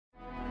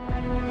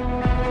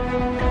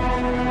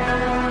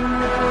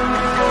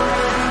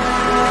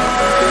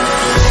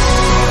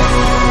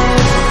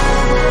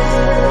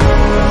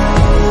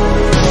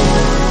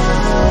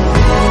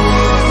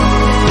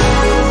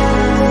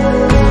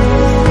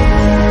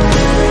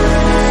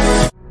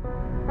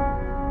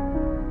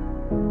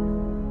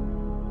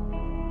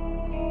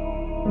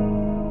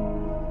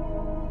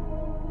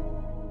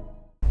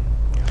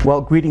Well,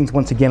 greetings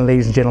once again,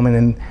 ladies and gentlemen,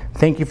 and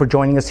thank you for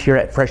joining us here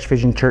at Fresh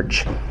Vision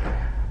Church.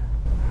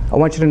 I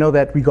want you to know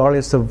that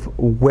regardless of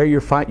where you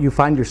find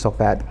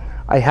yourself at,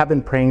 I have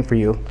been praying for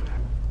you.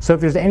 So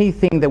if there's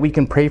anything that we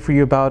can pray for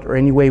you about or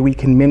any way we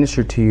can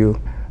minister to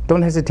you,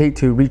 don't hesitate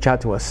to reach out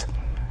to us.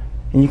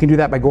 And you can do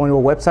that by going to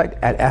our website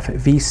at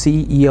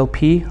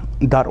fvcelp.org,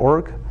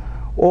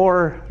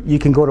 or you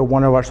can go to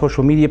one of our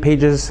social media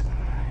pages.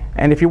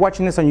 And if you're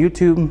watching this on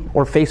YouTube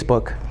or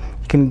Facebook,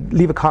 you can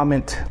leave a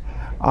comment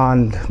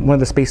on one of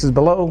the spaces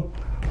below,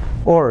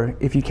 or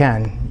if you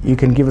can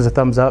give us a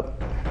thumbs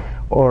up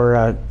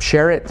or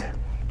share it,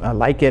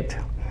 like it.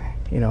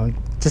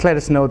 Just let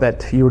us know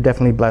that you were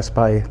definitely blessed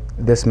by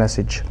this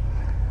message.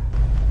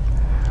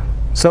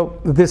 So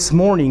this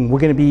morning we're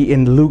going to be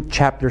in Luke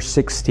chapter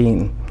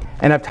 16,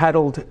 and I've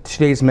titled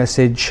today's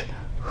message,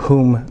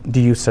 "Whom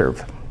Do You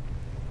Serve?"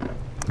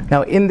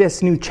 Now, in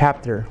this new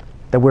chapter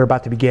that we're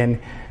about to begin,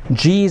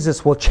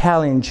 Jesus will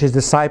challenge his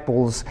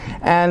disciples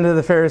and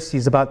the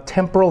Pharisees about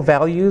temporal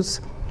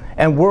values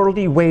and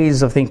worldly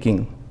ways of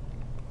thinking.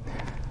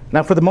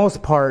 Now, for the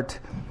most part,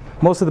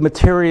 most of the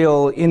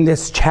material in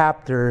this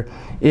chapter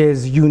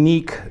is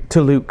unique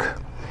to Luke,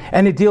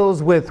 and it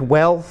deals with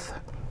wealth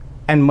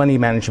and money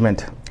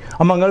management.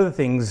 Among other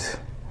things,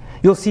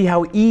 you'll see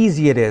how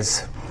easy it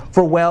is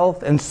for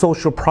wealth and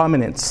social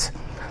prominence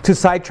to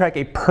sidetrack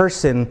a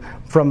person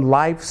from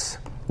life's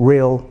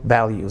real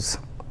values.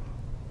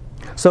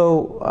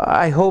 So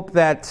I hope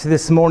that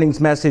this morning's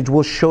message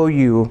will show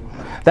you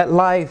that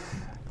life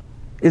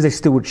is a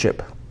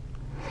stewardship,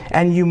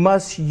 and you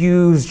must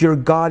use your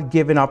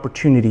God-given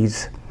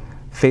opportunities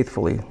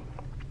faithfully.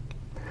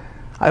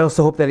 I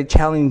also hope that it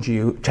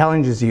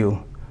challenges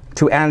you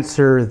to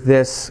answer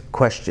this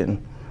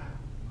question: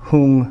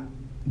 whom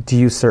do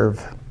you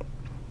serve?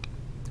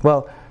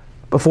 Well,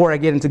 before I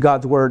get into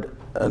God's Word,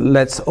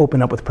 let's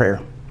open up with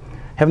prayer.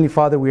 Heavenly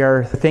Father, we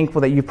are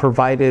thankful that you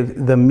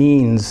provided the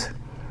means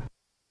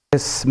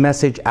this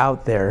message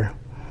out there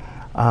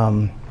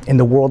in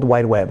the World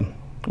Wide Web,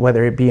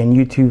 whether it be on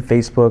YouTube,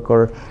 Facebook,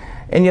 or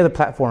any other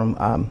platform.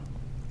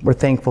 We're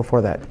thankful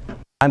for that.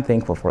 I'm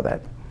thankful for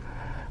that.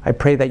 I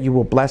pray that you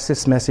will bless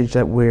this message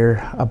that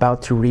we're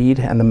about to read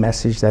and the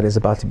message that is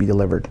about to be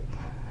delivered.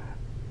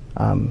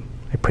 I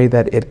pray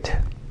that it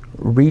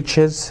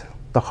reaches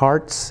the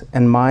hearts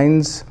and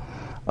minds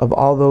of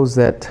all those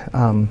that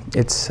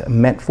it's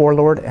meant for,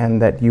 Lord,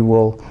 and that you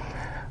will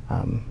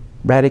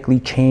radically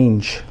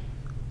change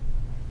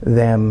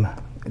them,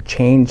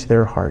 change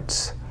their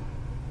hearts,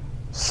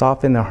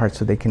 soften their hearts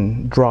so they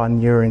can draw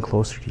nearer and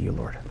closer to you,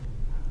 Lord.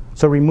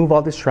 So remove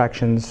all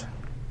distractions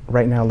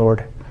right now,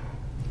 Lord.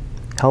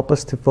 Help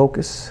us to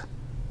focus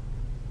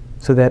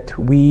so that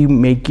we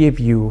may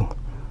give you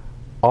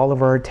all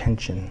of our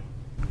attention.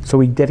 So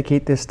we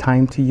dedicate this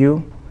time to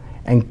you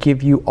and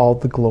give you all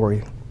the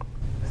glory.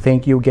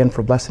 Thank you again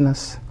for blessing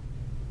us,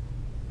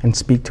 and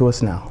speak to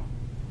us now.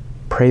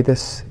 Pray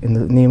this in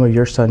the name of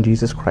your Son,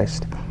 Jesus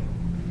Christ.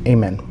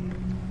 Amen.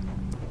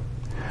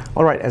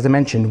 All right, as I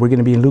mentioned, we're going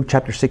to be in Luke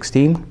chapter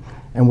 16,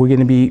 and we're going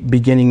to be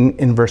beginning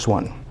in verse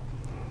 1.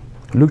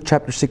 Luke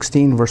chapter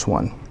 16, verse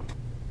 1.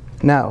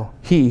 Now,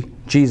 he,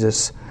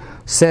 Jesus,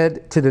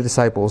 said to the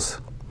disciples,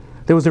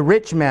 "There was a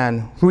rich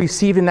man who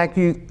received an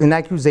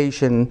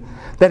accusation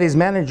that his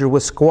manager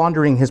was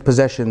squandering his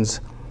possessions.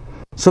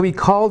 So he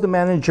called the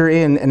manager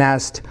in and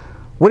asked,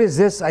 'What is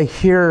this I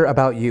hear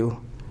about you?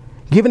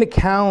 Give an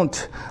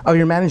account of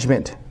your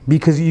management,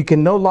 because you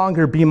can no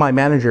longer be my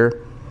manager.'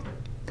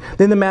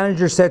 Then the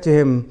manager said to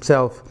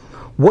himself,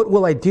 'What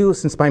will I do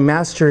since my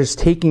master is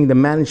taking the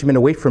management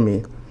away from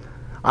me?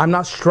 I'm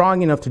not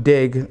strong enough to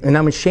dig, and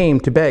I'm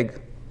ashamed to beg.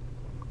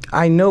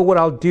 I know what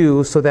I'll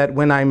do so that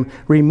when I'm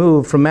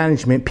removed from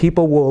management,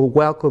 people will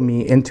welcome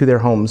me into their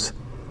homes.'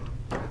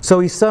 So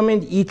he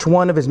summoned each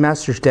one of his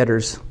master's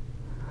debtors.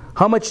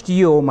 'How much do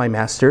you owe my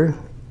master?'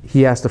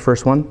 he asked the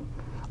first one.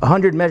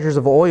 100 measures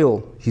of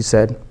oil,' he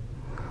said.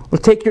 'Well,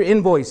 take your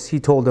invoice,' he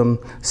told him.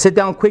 'Sit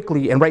down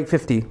quickly and write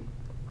 50.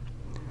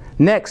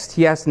 Next,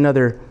 he asked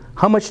another,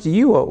 'How much do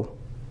you owe?'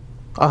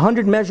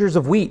 100 measures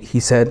of wheat,' he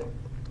said.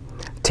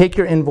 'Take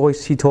your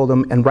invoice,' he told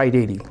him, "and write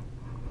 80.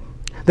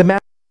 The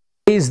master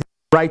praised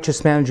the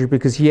righteous manager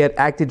because he had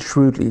acted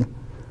shrewdly.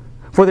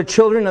 For the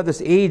children of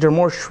this age are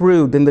more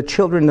shrewd than the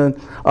children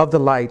of the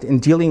light in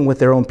dealing with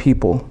their own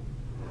people.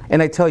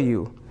 And I tell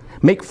you,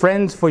 make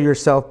friends for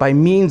yourself by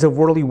means of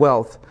worldly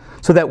wealth,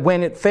 so that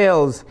when it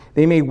fails,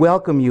 they may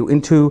welcome you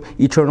into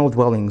eternal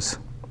dwellings.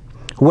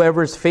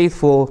 Whoever is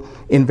faithful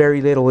in very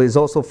little is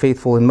also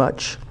faithful in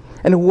much.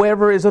 And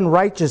whoever is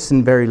unrighteous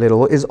in very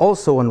little is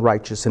also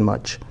unrighteous in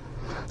much.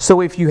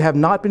 So if you have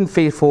not been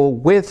faithful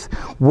with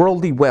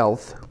worldly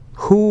wealth,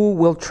 who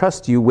will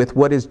trust you with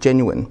what is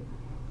genuine?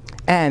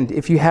 And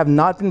if you have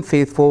not been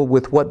faithful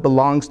with what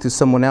belongs to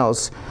someone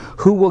else,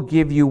 who will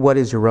give you what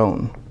is your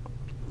own?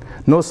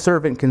 No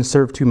servant can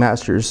serve two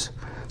masters,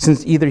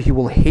 since either he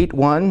will hate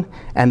one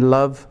and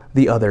love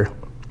the other,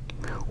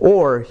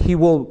 or he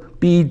will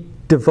be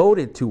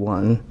devoted to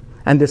one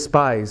and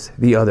despise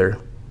the other.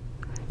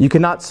 You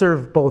cannot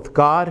serve both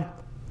God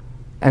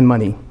and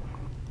money.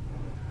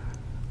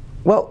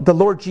 Well, the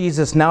Lord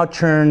Jesus now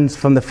turns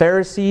from the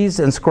Pharisees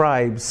and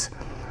scribes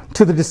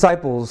to the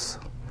disciples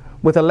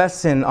with a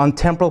lesson on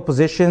temporal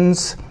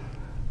positions,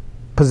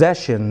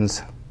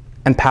 possessions,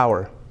 and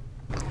power.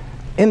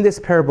 In this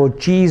parable,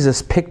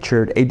 Jesus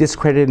pictured a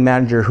discredited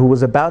manager who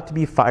was about to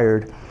be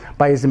fired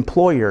by his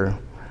employer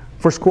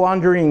for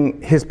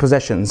squandering his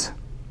possessions.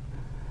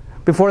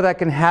 Before that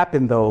can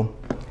happen, though,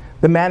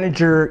 the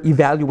manager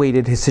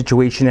evaluated his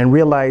situation and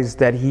realized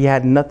that he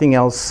had nothing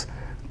else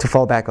to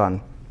fall back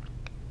on.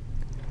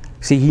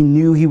 See, he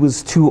knew he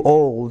was too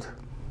old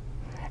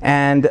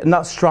and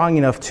not strong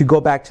enough to go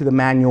back to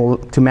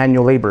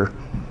manual labor.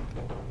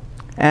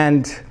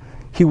 And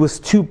he was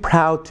too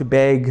proud to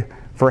beg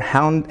for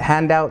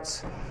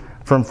handouts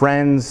from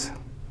friends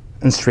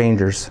and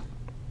strangers.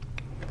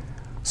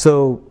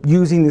 So,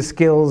 using the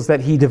skills that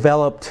he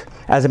developed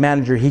as a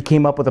manager, he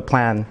came up with a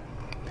plan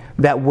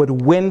that would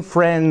win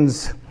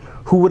friends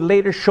who would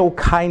later show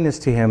kindness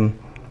to him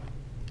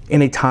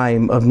in a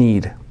time of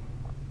need.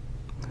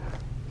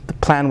 The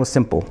plan was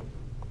simple.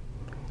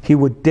 He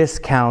would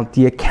discount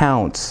the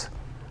accounts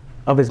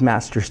of his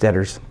master's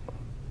debtors.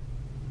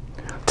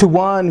 To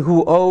one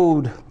who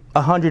owed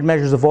 100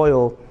 measures of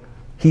oil,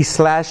 he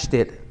slashed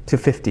it to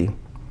 50.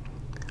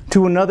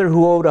 To another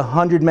who owed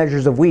 100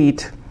 measures of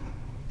wheat,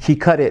 he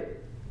cut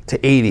it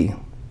to 80.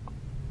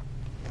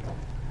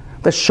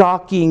 The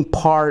shocking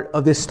part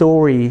of this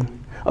story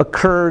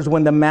occurs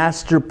when the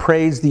master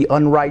praised the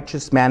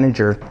unrighteous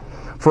manager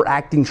for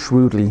acting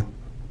shrewdly.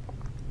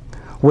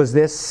 Was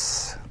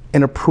this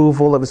an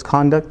approval of his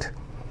conduct?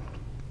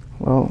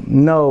 Well,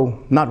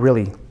 no, not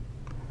really.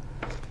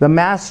 The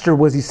master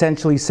was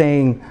essentially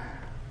saying,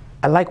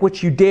 I like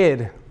what you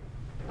did,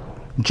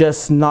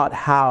 just not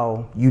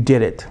how you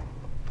did it.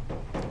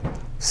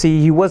 See,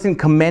 he wasn't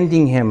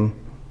commending him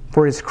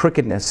for his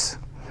crookedness,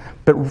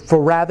 but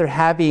for rather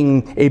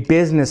having a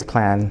business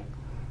plan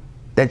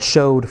that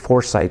showed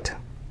foresight.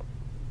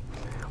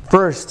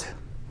 First,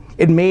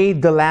 it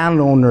made the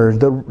landowner,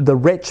 the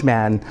rich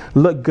man,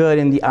 look good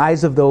in the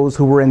eyes of those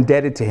who were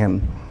indebted to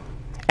him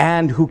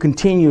and who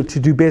continued to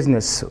do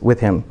business with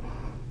him.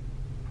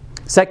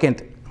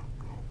 Second,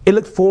 it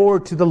looked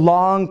forward to the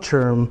long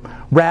term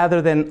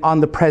rather than on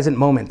the present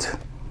moment.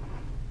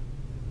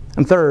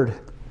 And third,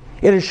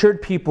 it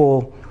assured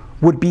people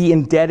would be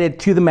indebted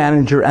to the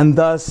manager and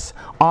thus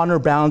honor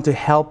bound to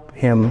help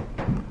him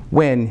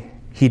when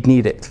he'd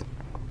need it.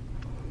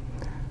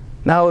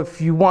 Now, if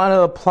you want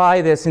to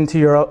apply this into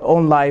your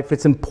own life,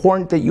 it's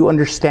important that you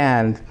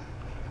understand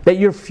that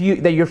your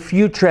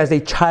future as a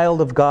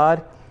child of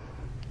God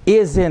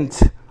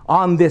isn't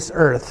on this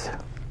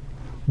earth,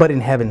 but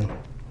in heaven.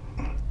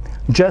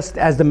 Just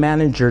as the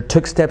manager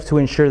took steps to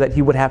ensure that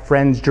he would have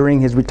friends during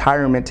his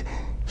retirement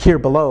here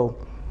below,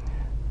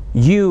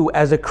 you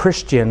as a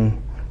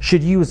Christian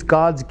should use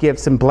God's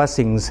gifts and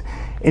blessings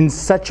in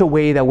such a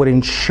way that would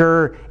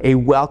ensure a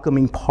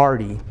welcoming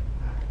party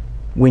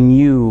when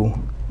you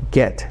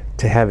get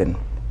to heaven.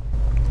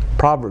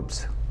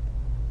 Proverbs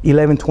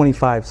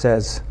 11:25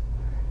 says,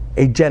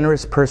 "A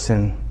generous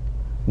person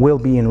will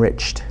be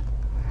enriched,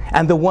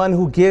 and the one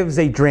who gives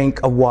a drink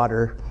of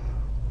water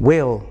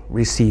will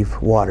receive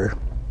water."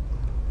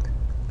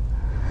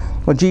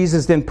 Well,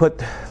 Jesus then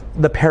put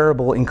the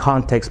parable in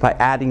context by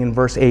adding in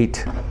verse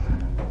 8,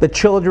 "The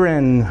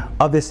children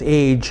of this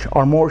age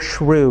are more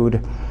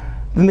shrewd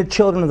than the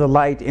children of the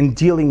light in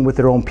dealing with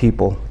their own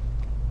people."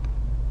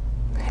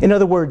 In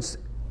other words,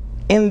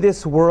 in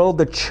this world,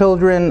 the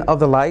children of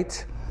the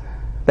light,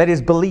 that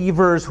is,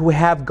 believers who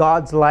have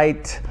God's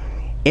light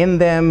in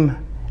them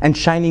and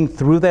shining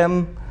through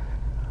them,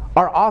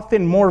 are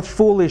often more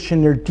foolish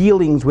in their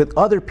dealings with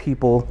other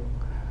people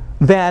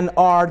than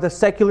are the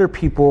secular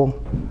people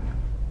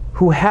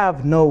who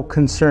have no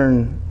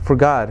concern for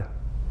God.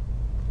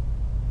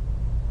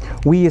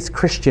 We as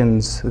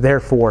Christians,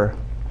 therefore,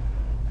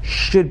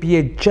 should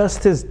be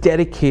just as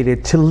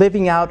dedicated to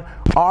living out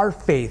our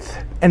faith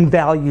and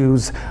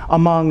values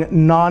among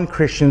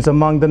non-Christians,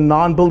 among the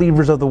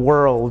non-believers of the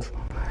world,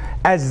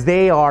 as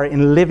they are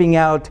in living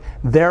out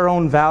their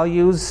own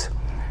values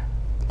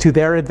to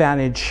their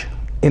advantage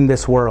in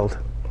this world.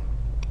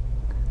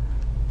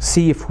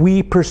 See, if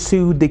we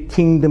pursued the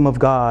kingdom of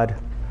God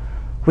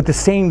with the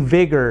same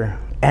vigor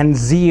and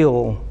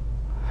zeal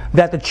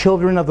that the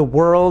children of the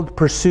world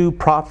pursue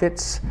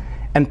profits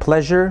and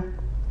pleasure,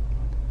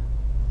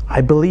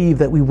 I believe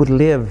that we would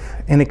live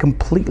in a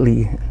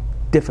completely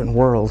different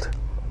world.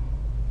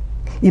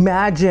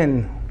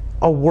 Imagine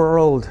a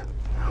world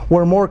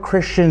where more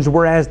Christians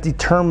were as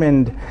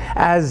determined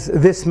as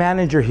this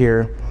manager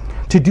here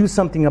to do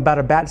something about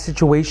a bad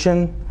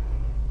situation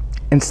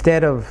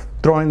instead of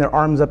throwing their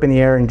arms up in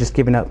the air and just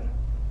giving up.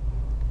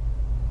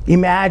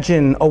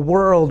 Imagine a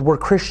world where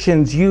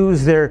Christians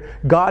use their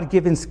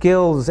God-given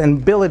skills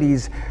and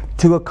abilities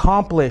to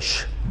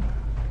accomplish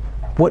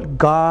what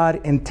God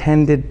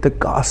intended the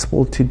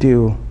gospel to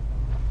do.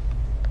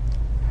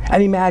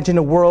 And imagine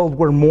a world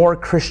where more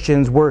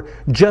Christians were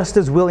just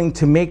as willing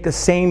to make the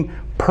same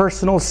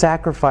personal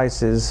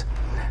sacrifices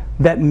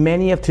that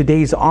many of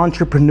today's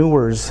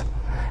entrepreneurs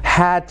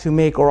had to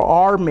make or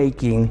are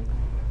making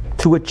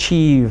to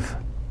achieve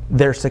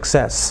their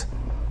success.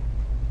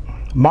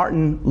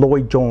 Martin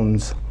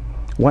Lloyd-Jones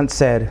once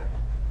said,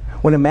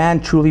 "When a man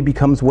truly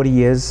becomes what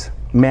he is,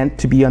 meant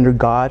to be under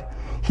God,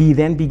 he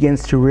then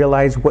begins to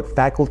realize what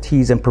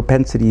faculties and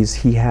propensities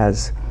he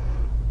has,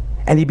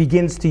 and he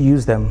begins to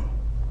use them.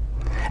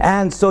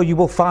 And so you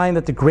will find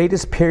that the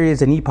greatest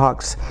periods and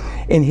epochs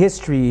in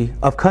history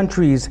of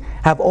countries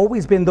have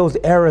always been those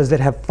eras that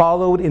have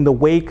followed in the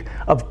wake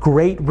of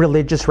great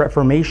religious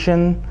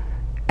reformation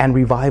and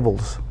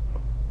revivals."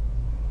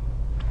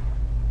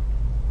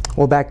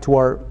 Well, back to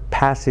our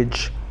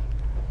passage.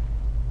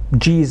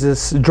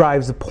 Jesus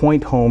drives the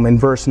point home in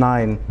verse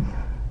 9.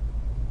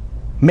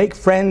 "Make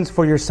friends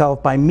for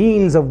yourself by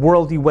means of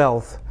worldly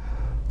wealth,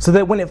 so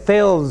that when it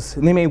fails,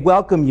 they may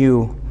welcome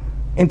you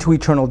into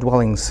eternal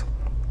dwellings."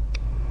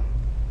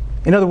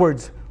 In other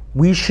words,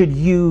 we should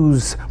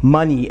use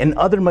money and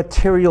other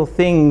material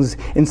things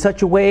in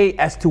such a way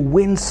as to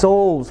win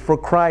souls for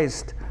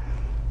Christ,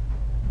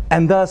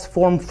 and thus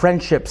form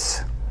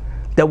friendships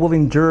that will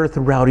endure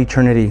throughout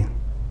eternity.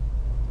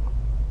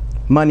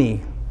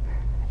 Money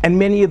and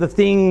many of the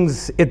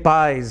things it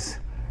buys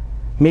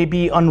may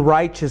be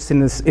unrighteous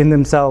in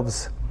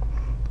themselves,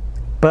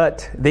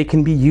 but they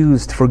can be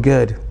used for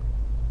good.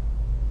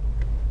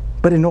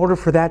 But in order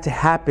for that to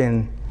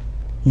happen,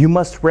 you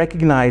must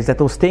recognize that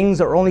those things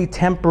are only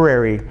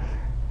temporary,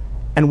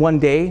 and one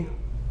day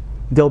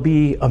they'll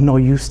be of no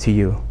use to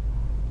you.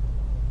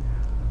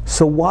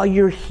 So while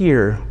you're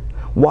here,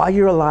 while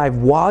you're alive,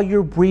 while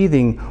you're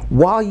breathing,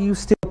 while you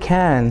still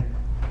can,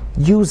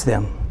 use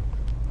them.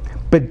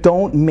 But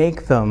don't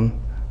make them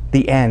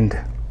the end,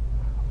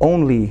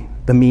 only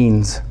the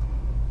means.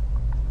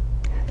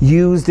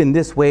 Used in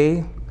this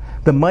way,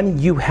 the money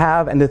you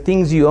have and the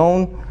things you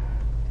own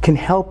can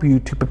help you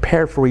to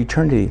prepare for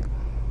eternity.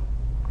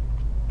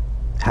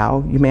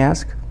 How, you may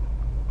ask?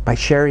 By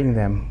sharing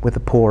them with the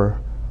poor,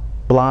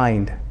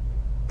 blind,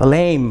 the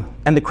lame,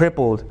 and the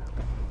crippled.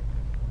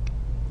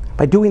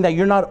 By doing that,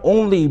 you're not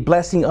only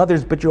blessing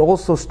others, but you're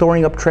also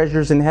storing up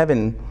treasures in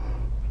heaven.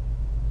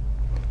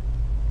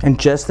 And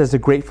just as the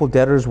grateful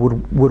debtors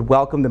would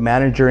welcome the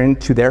manager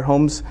into their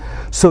homes,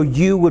 so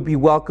you would be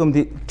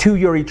welcomed to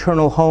your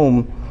eternal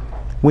home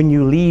when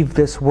you leave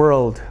this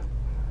world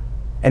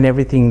and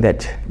everything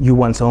that you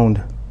once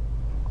owned.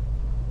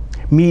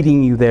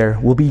 Meeting you there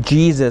will be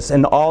Jesus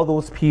and all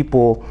those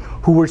people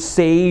who were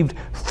saved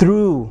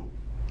through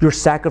your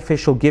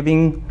sacrificial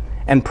giving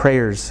and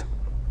prayers.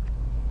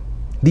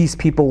 These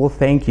people will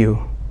thank you,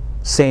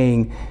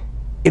 saying,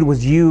 "It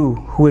was you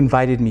who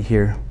invited me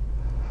here.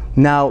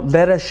 Now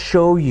let us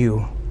show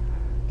you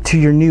to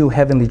your new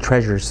heavenly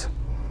treasures."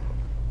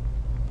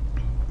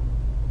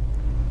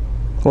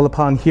 Well,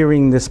 upon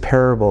hearing this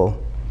parable,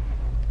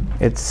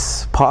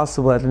 it's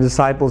possible that the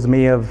disciples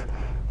may have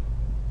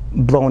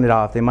blown it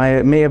off. They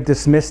may have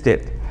dismissed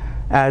it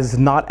as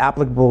not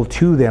applicable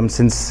to them,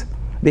 since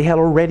they had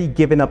already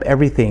given up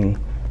everything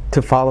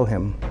to follow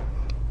him.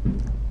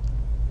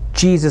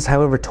 Jesus,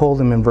 however, told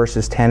them in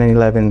verses 10 and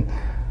 11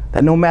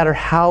 that no matter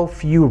how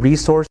few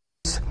resources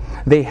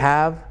they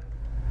have,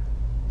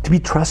 to be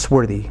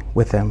trustworthy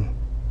with them.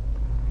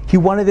 He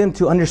wanted them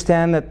to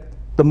understand that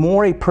the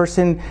more a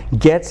person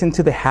gets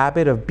into the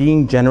habit of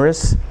being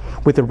generous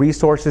with the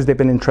resources they've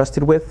been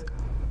entrusted with,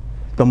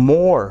 the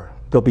more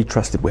they'll be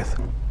trusted with.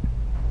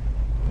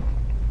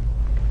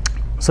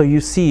 So you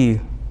see,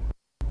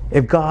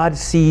 if God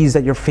sees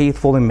that you're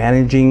faithful in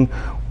managing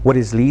what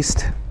is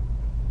least,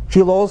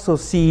 He'll also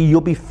see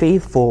you'll be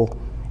faithful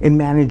in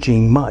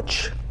managing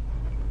much,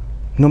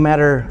 no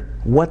matter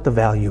what the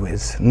value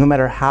is, no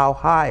matter how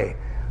high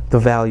the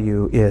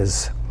value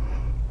is.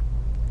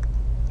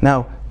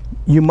 Now,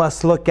 you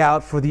must look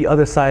out for the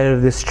other side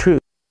of this truth.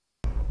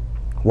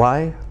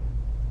 Why?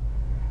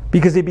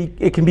 Because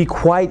it can be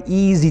quite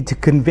easy to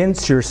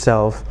convince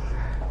yourself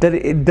that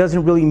it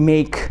doesn't really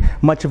make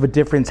much of a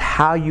difference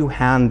how you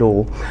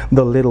handle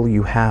the little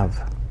you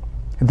have.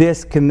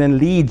 This can then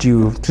lead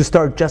you to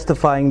start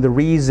justifying the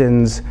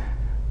reasons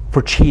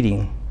for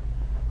cheating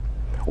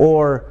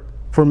or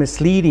for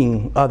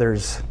misleading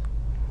others,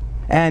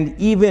 and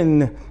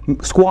even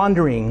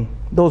squandering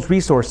those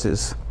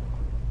resources.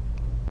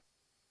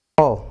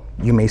 Oh,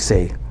 you may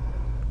say,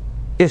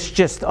 it's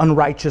just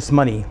unrighteous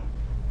money.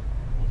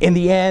 In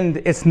the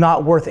end, it's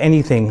not worth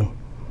anything.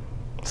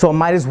 So I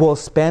might as well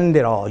spend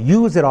it all,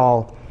 use it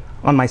all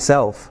on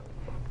myself.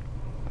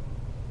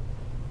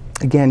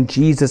 Again,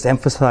 Jesus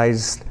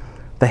emphasized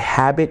the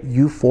habit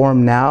you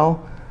form now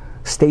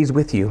stays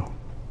with you.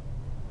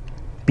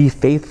 Be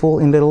faithful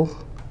in little,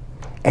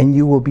 and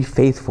you will be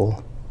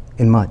faithful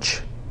in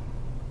much.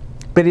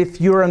 But if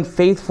you're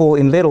unfaithful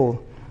in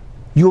little,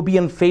 you'll be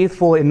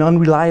unfaithful and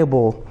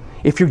unreliable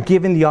if you're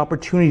given the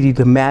opportunity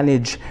to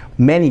manage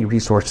many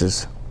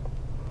resources.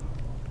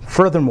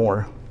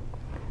 Furthermore,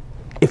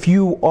 if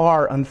you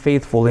are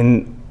unfaithful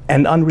and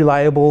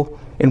unreliable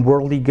in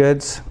worldly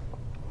goods,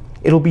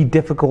 it'll be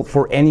difficult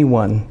for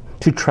anyone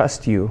to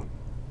trust you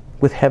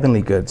with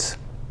heavenly goods.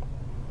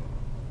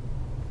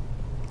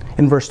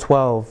 in verse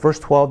 12. Verse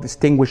 12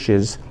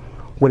 distinguishes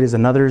what is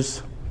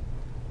another's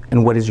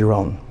and what is your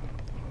own.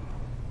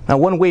 Now,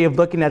 one way of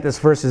looking at this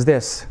verse is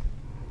this.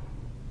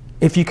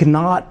 If you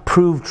cannot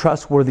prove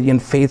trustworthy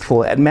and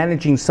faithful at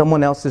managing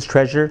someone else's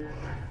treasure,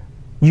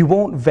 you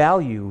won't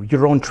value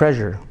your own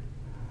treasure.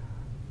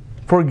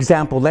 For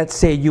example, let's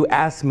say you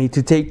asked me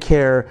to take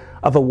care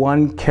of a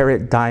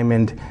 1-carat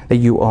diamond that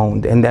you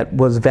owned and that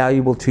was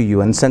valuable to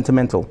you and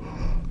sentimental.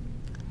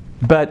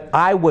 But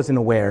I wasn't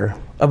aware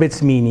of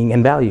its meaning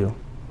and value.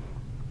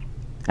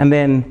 And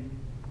then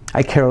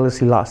I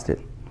carelessly lost it.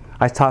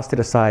 I tossed it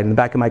aside in the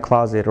back of my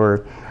closet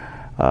or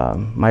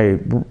my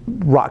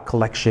rock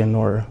collection,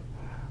 or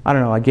I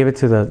don't know, I gave it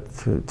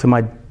to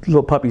my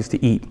little puppies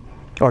to eat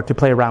or to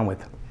play around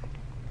with.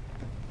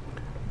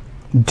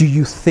 Do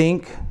you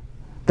think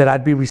that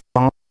I'd be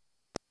responsible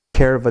for taking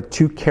care of a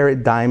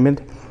 2-carat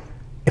diamond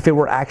if it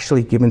were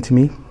actually given to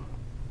me?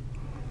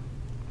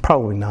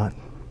 Probably not.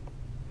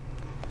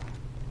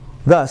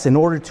 Thus, in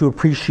order to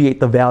appreciate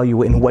the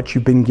value in what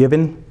you've been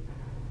given,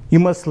 you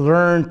must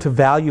learn to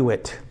value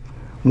it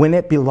when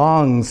it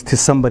belongs to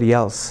somebody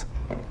else.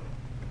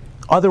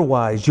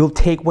 Otherwise, you'll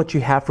take what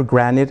you have for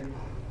granted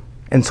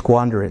and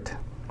squander it.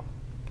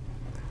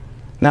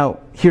 Now,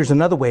 here's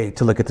another way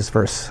to look at this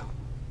verse.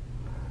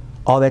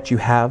 All that you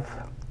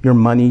have, your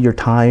money, your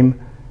time,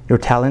 your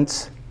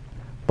talents,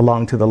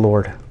 belong to the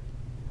Lord,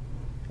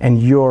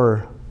 and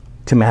you're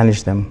to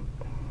manage them.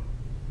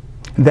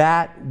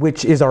 That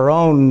which is our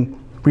own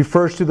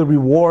refers to the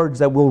rewards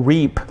that we'll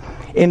reap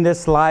in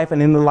this life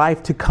and in the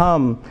life to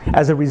come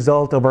as a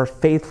result of our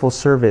faithful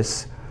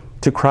service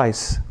to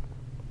Christ.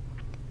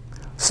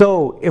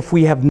 So, if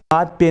we have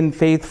not been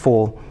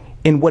faithful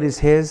in what is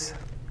His,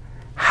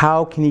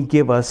 how can He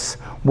give us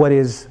what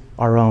is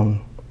our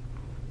own?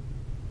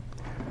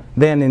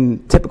 Then,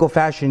 in typical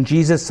fashion,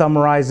 Jesus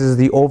summarizes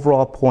the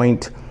overall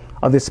point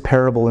of this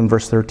parable in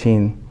verse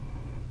 13.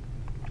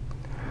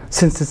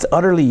 Since it's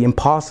utterly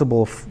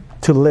impossible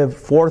to live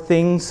for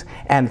things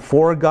and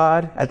for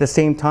God at the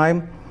same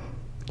time,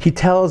 He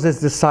tells His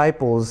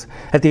disciples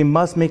that they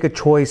must make a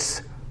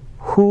choice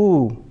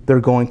who they're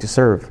going to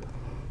serve.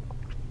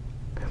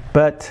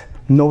 But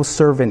no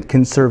servant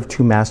can serve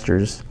 2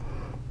 masters.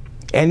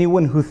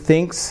 Anyone who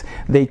thinks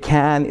they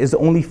can is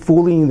only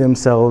fooling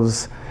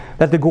themselves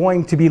that they're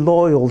going to be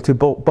loyal to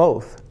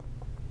both.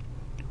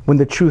 When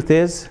the truth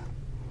is,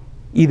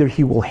 either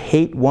he will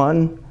hate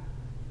one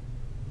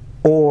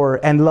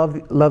and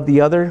love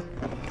the other,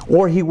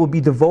 or he will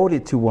be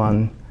devoted to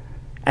one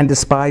and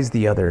despise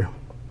the other.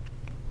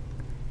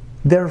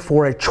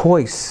 Therefore, a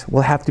choice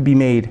will have to be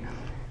made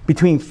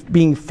between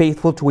being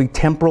faithful to a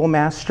temporal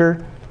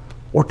master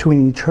or to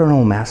an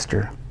eternal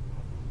master.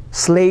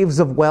 Slaves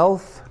of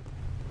wealth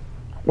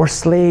or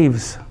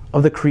slaves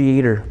of the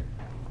Creator.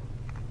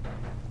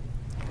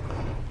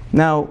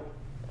 Now,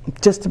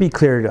 just to be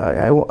clear,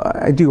 I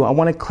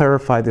want to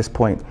clarify this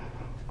point.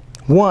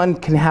 One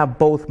can have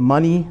both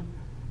money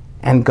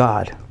and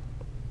God,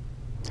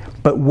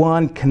 but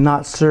one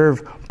cannot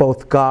serve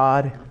both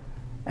God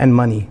and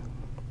money.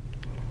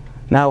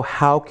 Now,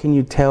 how can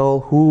you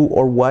tell who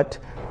or what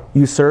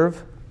you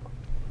serve?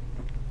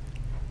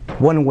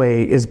 One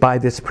way is by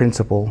this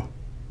principle.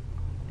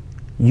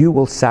 You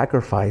will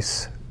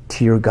sacrifice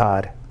to your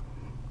God.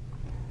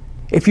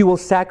 If you will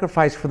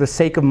sacrifice for the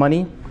sake of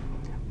money,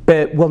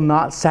 but will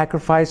not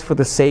sacrifice for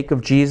the sake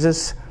of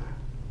Jesus,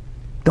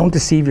 don't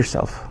deceive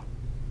yourself.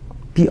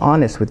 Be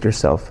honest with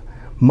yourself.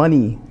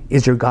 Money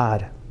is your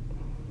God.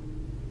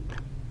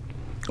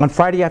 On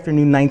Friday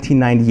afternoon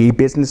 1990, a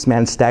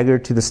businessman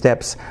staggered to the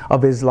steps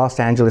of his Los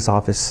Angeles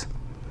office.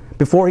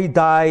 Before he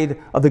died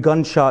of the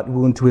gunshot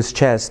wound to his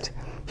chest,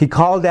 he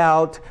called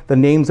out the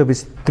names of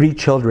his 3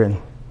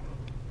 children.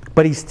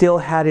 But he still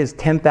had his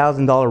 $10,000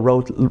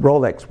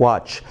 Rolex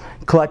watch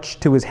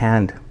clutched to his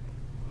hand.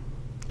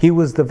 He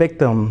was the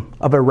victim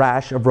of a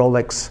rash of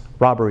Rolex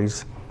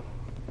robberies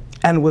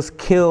and was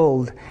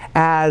killed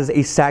as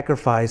a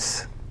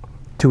sacrifice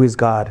to his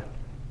God.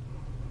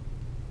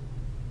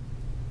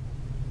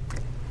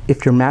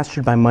 If you're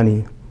mastered by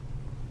money,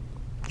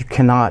 you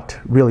cannot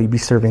really be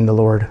serving the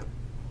Lord.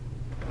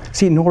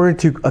 See, in order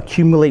to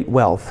accumulate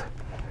wealth,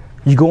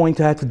 you're going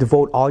to have to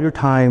devote all your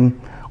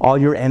time, all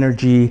your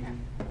energy,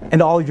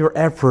 and all your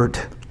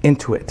effort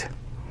into it.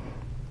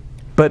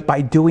 But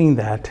by doing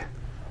that,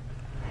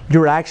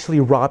 you're actually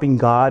robbing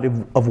God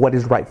of what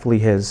is rightfully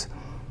His.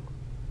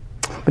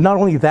 But not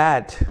only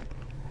that,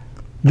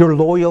 your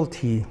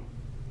loyalty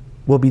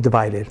will be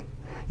divided.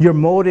 Your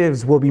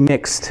motives will be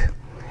mixed.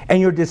 And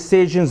your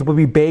decisions will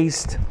be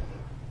based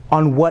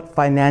on what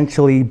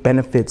financially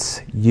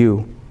benefits you.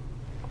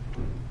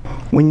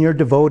 When you're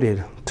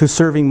devoted to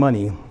serving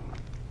money,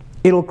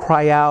 it'll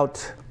cry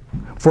out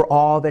for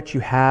all that you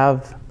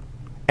have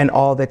and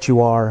all that you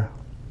are.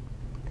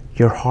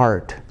 Your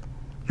heart,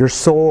 your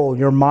soul,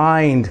 your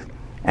mind,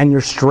 and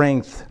your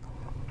strength.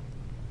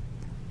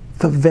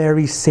 The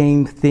very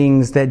same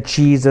things that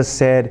Jesus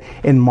said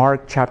in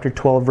Mark chapter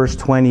 12, verse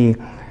 20,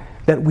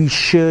 that we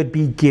should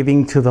be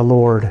giving to the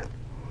Lord.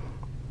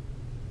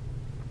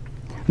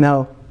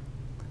 Now,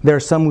 There are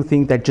some who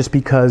think that just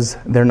because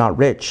they're not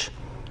rich,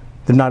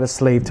 they're not a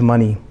slave to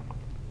money.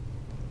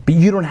 But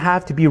you don't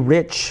have to be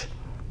rich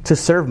to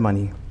serve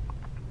money.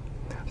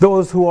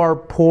 Those who are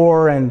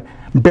poor and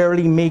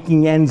barely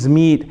making ends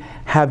meet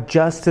have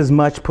just as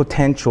much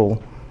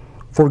potential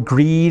for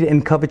greed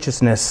and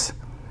covetousness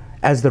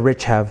as the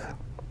rich have.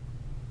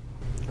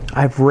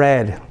 I've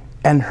read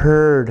and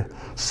heard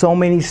so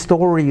many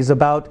stories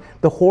about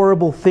the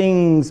horrible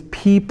things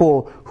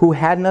people who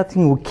had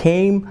nothing, who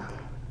came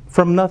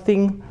from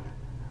nothing,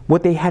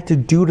 what they had to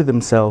do to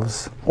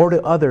themselves or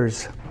to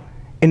others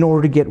in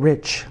order to get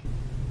rich.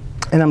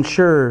 And I'm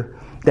sure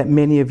that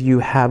many of you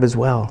have as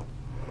well.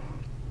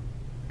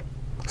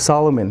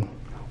 Solomon,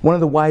 one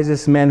of the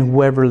wisest men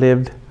who ever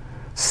lived,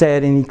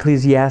 said in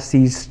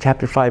Ecclesiastes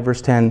chapter 5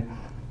 verse 10,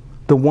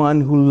 "The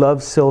one who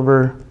loves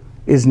silver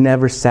is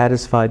never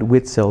satisfied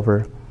with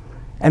silver,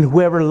 and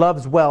whoever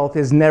loves wealth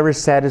is never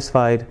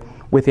satisfied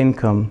with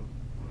income.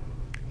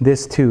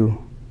 This too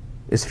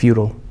is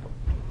futile."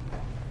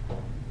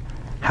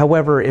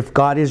 However, if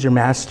God is your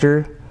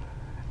master,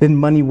 then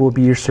money will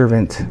be your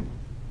servant.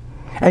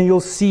 And you'll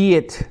see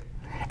it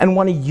and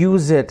want to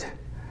use it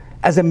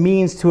as a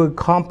means to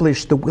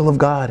accomplish the will of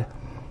God.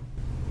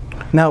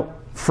 Now,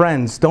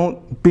 friends,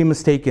 don't be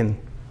mistaken.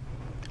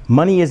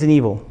 Money isn't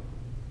evil.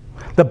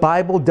 The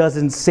Bible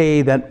doesn't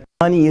say that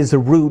money is the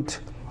root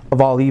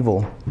of all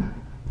evil.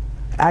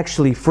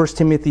 Actually, 1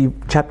 Timothy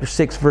chapter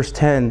 6 verse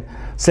 10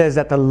 says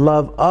that the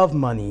love of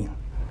money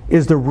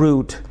is the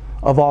root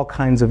of all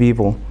kinds of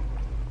evil.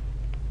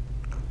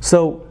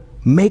 So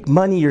make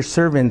money your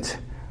servant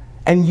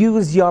and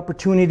use the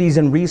opportunities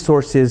and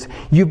resources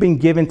you've been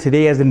given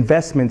today as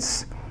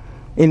investments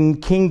in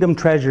kingdom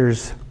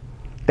treasures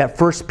that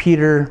 1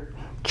 Peter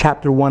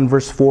chapter 1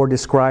 verse 4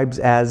 describes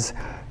as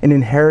an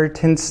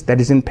inheritance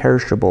that is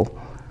imperishable,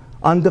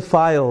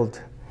 undefiled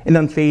and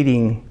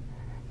unfading,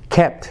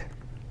 kept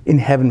in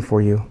heaven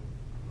for you.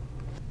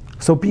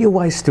 So be a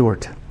wise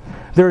steward.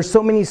 There are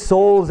so many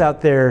souls out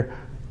there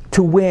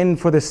to win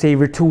for the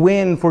Savior, to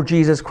win for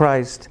Jesus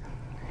Christ.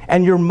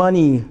 And your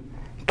money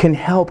can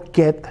help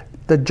get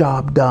the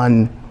job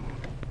done.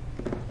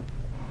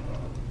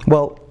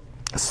 Well,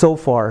 so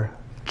far,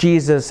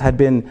 Jesus had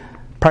been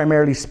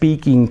primarily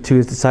speaking to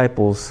his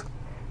disciples.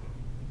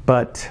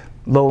 But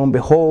lo and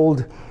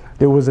behold,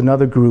 there was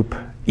another group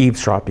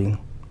eavesdropping.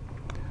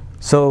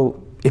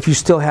 So if you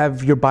still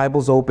have your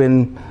Bibles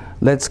open,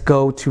 let's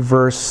go to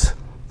verse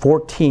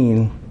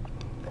 14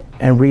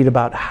 and read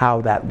about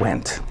how that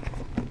went.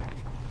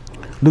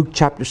 Luke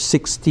chapter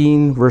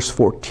 16, verse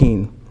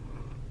 14.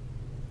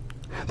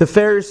 The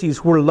Pharisees,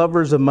 who were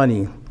lovers of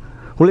money,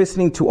 were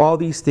listening to all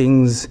these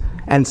things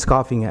and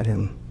scoffing at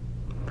him.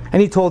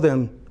 And he told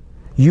them,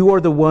 "You are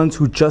the ones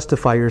who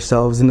justify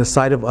yourselves in the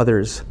sight of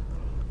others,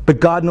 but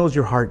God knows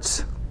your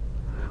hearts.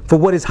 For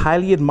what is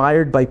highly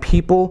admired by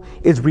people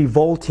is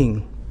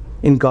revolting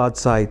in God's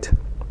sight.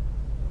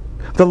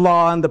 The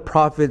law and the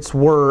prophets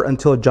were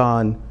until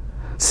John.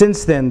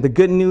 Since then, the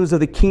good news of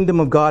the kingdom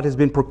of God has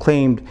been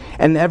proclaimed,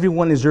 and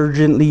everyone is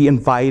urgently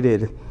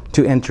invited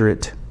to enter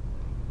it.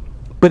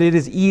 But it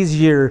is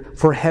easier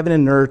for heaven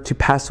and earth to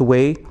pass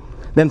away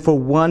than for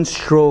one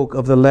stroke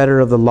of the letter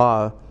of the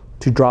law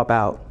to drop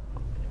out.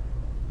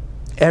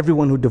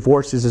 Everyone who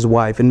divorces his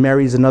wife and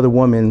marries another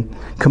woman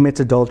commits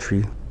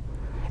adultery.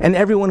 And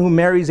everyone who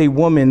marries a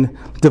woman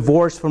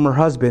divorced from her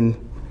husband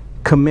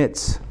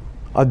commits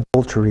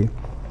adultery."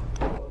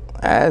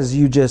 As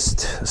you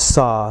just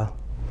saw,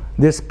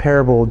 this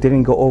parable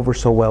didn't go over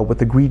so well with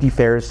the greedy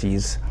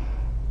Pharisees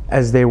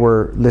as they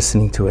were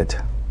listening to it.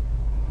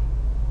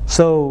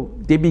 So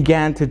they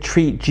began to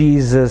treat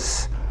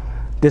Jesus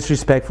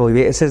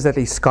disrespectfully. It says that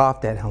they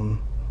scoffed at him.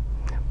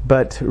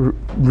 But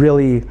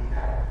really,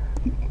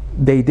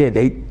 they did.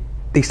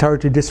 They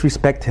started to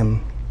disrespect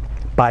him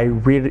by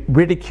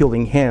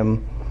ridiculing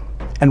him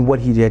and what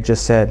he had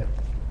just said.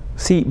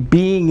 See,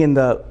 being in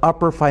the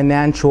upper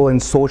financial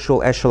and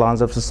social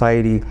echelons of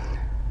society,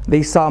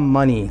 they saw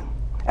money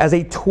as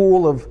a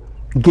tool of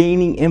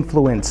gaining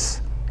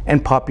influence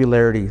and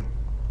popularity.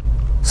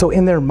 So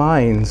in their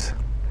minds,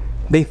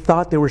 they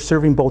thought they were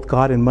serving both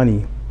God and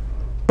money.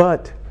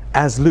 But,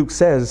 as Luke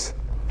says,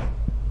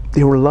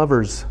 they were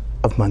lovers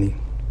of money.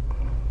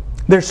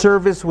 Their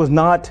service was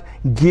not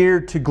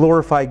geared to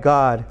glorify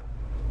God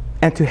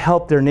and to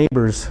help their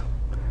neighbors,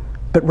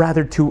 but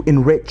rather to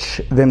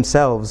enrich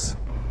themselves.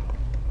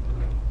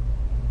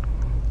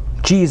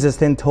 Jesus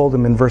then told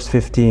them in verse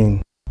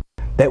 15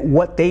 that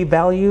what they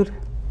valued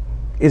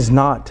is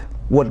not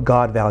what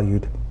God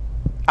valued.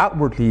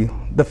 Outwardly,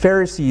 the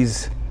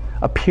Pharisees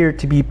appeared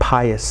to be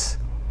pious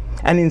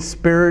and in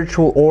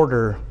spiritual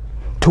order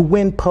to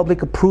win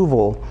public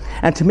approval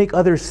and to make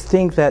others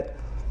think that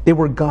they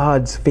were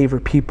God's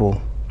favorite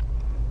people.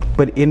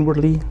 But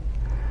inwardly,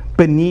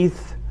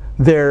 beneath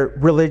their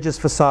religious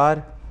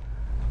facade,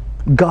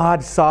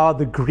 God saw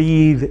the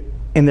greed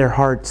in their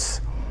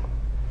hearts.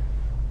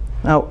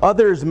 Now,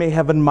 others may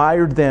have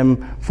admired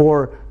them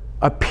for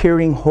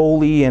appearing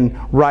holy and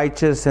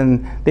righteous,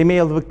 and they may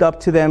have looked up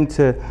to them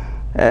to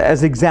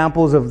as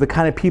examples of the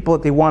kind of people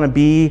that they want to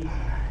be,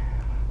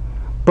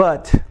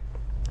 but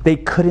they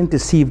couldn't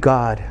deceive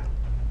God.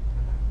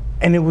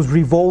 And it was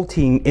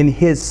revolting in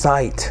His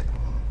sight.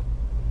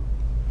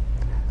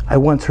 I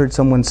once heard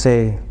someone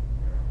say,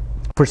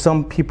 for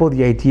some people,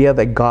 the idea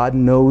that God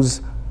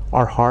knows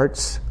our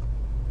hearts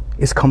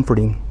is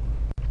comforting.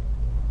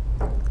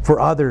 For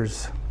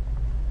others,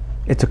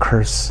 it's a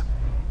curse.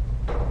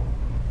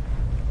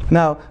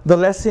 Now, the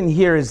lesson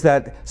here is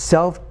that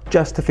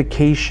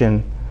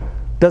self-justification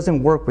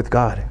doesn't work with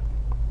God.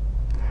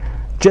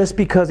 Just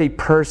because a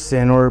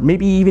person, or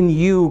maybe even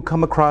you,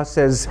 come across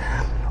as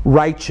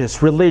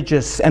righteous,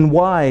 religious, and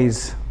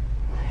wise,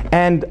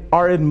 and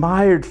are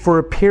admired for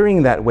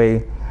appearing that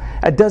way,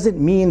 it doesn't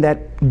mean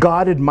that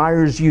God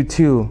admires you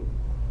too.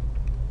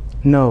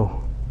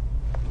 No.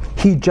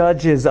 He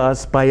judges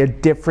us by a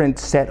different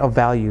set of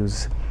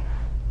values.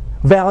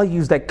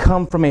 Values that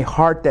come from a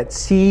heart that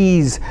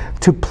sees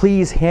to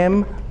please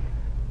Him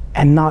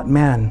and not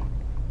man.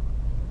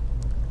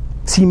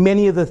 See,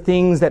 many of the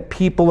things that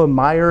people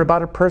admire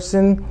about a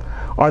person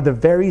are the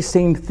very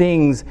same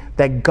things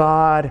that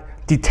God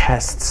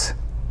detests.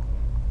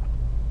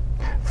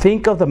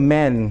 Think of the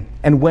men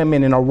and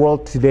women in our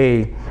world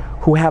today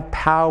who have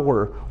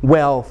power,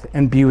 wealth,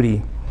 and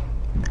beauty.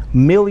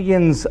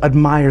 Millions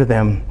admire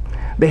them.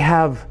 They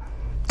have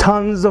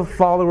tons of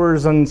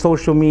followers on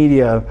social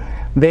media.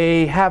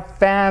 They have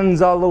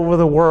fans all over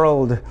the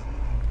world.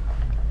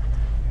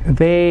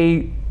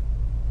 They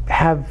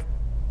have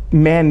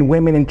men,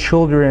 women, and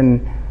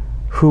children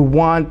who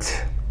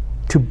want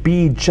to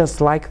be just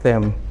like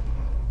them.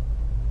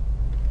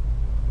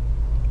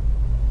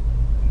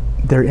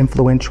 They're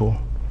influential.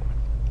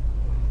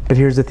 But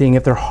here's the thing,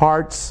 if their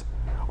hearts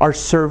are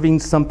serving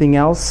something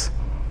else,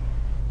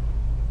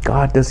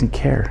 God doesn't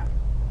care.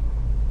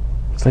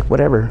 It's like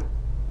whatever.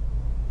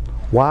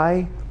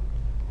 Why?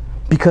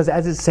 Because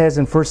as it says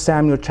in 1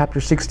 Samuel chapter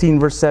 16,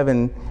 verse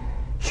 7,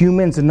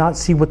 humans do not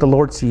see what the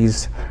Lord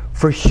sees.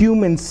 For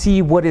humans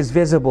see what is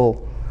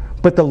visible,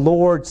 but the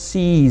Lord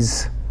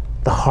sees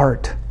the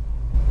heart.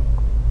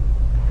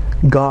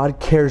 God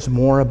cares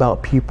more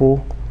about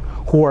people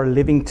who are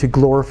living to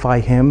glorify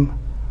Him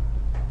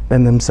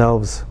than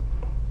themselves.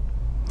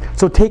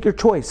 So take your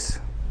choice.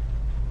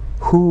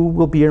 Who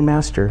will be your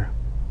master?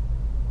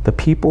 The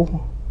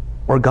people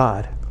or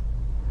God?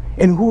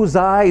 In whose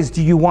eyes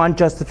do you want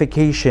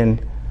justification?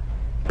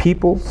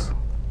 People's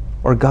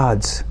or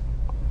God's?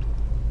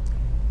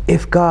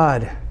 If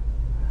God,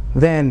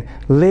 then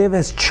live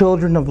as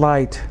children of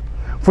light.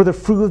 For the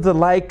fruit of the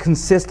light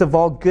consists of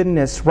all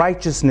goodness,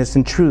 righteousness,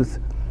 and truth.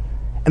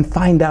 And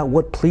find out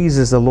what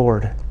pleases the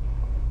Lord.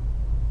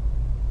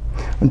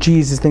 And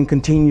Jesus then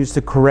continues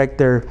to correct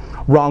their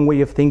wrong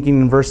way of thinking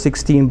in verse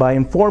 16 by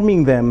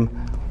informing them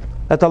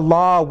that the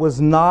law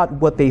was not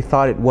what they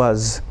thought it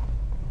was.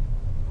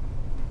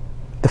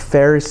 The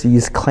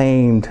Pharisees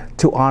claimed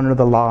to honor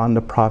the law and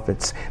the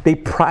prophets. They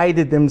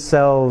prided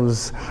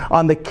themselves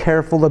on the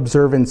careful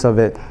observance of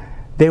it.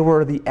 They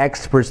were the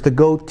experts, the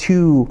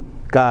go-to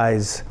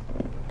guys.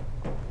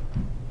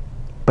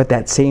 But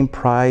that same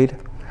pride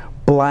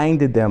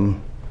blinded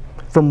them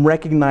from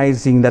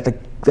recognizing that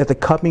the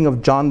coming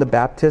of John the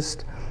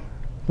Baptist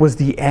was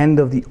the end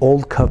of the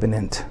old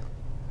covenant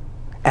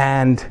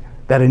and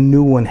that a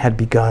new one had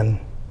begun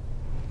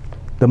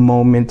the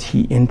moment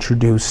He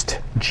introduced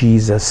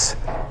Jesus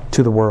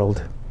to the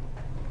world.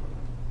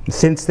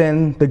 Since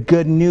then, the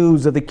good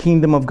news of the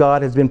kingdom of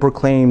God has been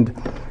proclaimed,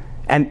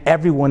 and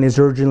everyone is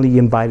urgently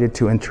invited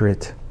to enter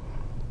it.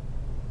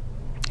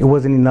 It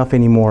wasn't enough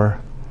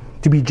anymore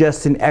to be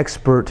just an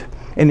expert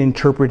in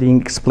interpreting,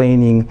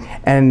 explaining,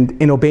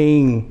 and in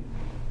obeying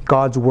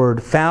God's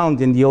word found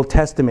in the Old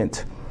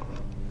Testament.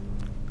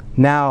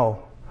 Now,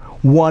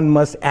 one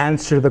must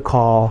answer the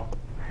call,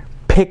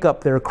 pick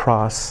up their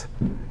cross,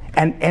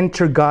 and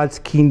enter God's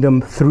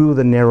kingdom through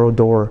the narrow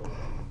door.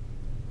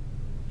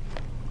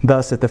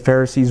 Thus, if the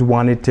Pharisees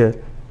wanted to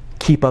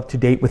keep up to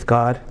date with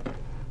God,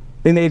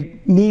 then they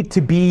need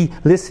to be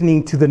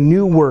listening to the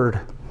new word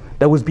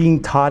that was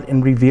being taught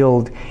and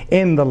revealed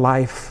in the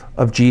life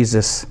of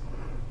Jesus.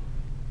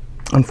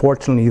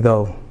 Unfortunately,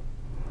 though,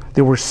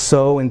 they were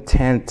so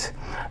intent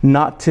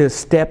not to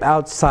step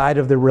outside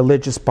of the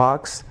religious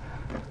box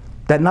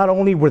that not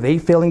only were they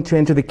failing to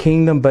enter the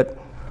kingdom, but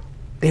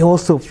they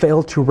also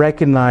failed to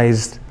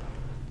recognize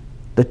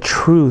the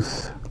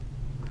truth.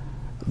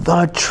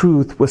 The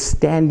truth was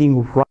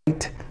standing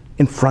right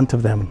in front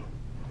of them.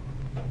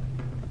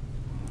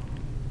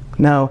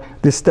 Now,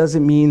 this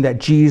doesn't mean that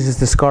Jesus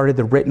discarded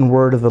the written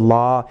word of the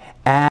law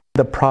and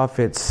the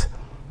prophets.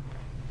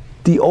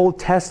 The Old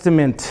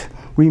Testament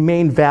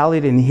remained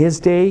valid in His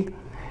day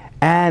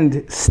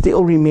and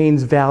still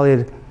remains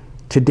valid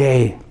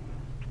today.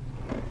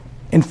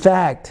 In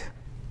fact,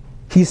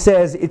 He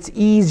says it's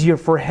easier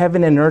for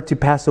heaven and earth to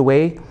pass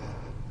away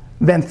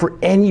than for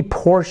any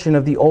portion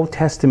of the Old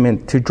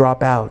Testament to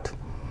drop out.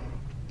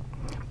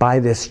 By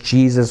this,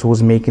 Jesus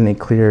was making it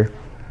clear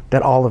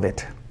that all of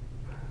it,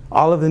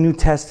 all of the New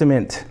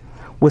Testament,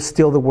 was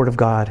still the Word of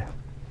God.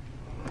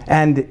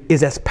 and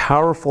is as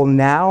powerful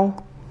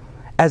now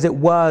as it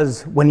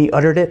was when he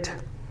uttered it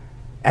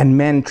and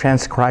men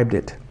transcribed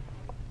it.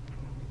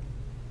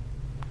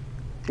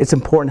 It's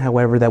important,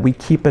 however, that we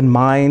keep in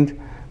mind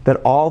that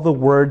all the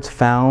words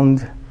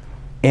found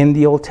in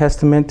the Old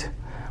Testament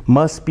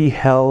must be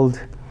held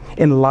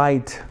in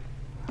light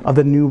of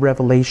the new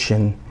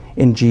revelation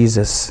in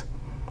Jesus.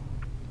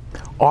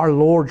 Our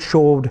Lord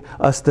showed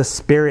us the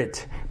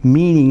spirit,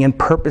 meaning, and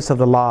purpose of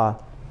the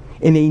law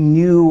in a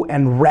new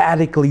and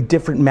radically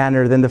different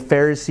manner than the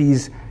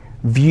Pharisees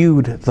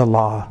viewed the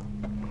law.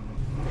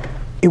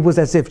 It was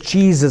as if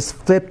Jesus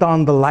flipped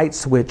on the light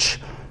switch,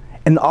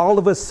 and all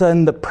of a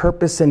sudden the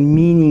purpose and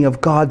meaning of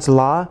God's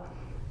law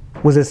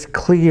was as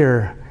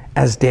clear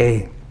as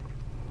day.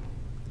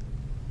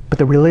 But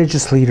the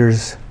religious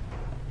leaders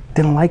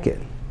didn't like it.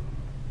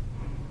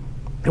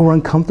 They were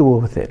uncomfortable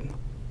with it.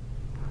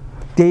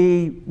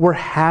 They were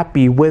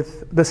happy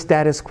with the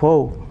status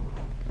quo.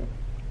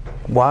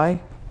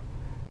 Why?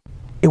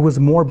 It was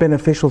more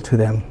beneficial to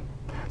them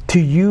to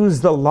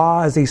use the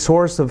law as a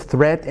source of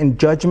threat and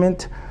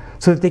judgment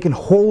so that they can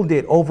hold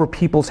it over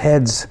people's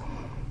heads.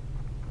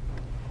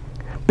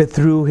 But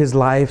through his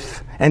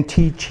life and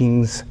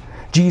teachings,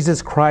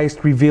 Jesus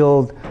Christ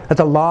revealed that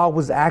the law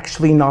was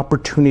actually an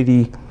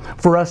opportunity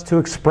for us to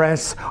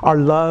express our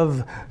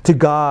love to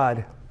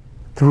God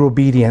through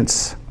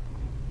obedience.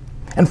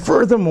 And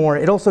furthermore,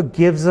 it also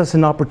gives us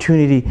an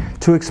opportunity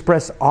to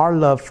express our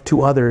love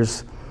to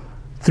others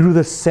through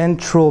the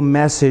central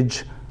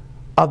message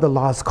of the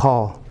law's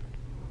call,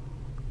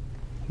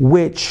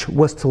 which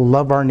was to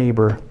love our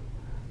neighbor,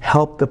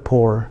 help the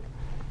poor,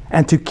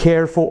 and to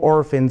care for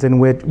orphans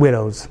and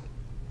widows,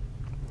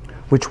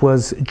 which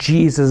was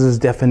Jesus'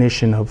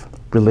 definition of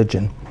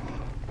religion.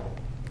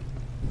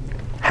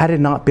 Had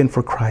it not been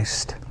for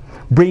Christ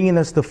bringing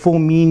us the full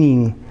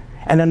meaning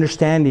and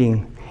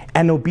understanding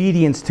and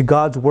obedience to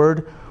God's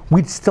word,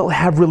 we'd still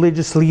have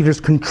religious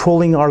leaders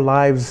controlling our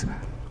lives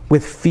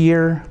with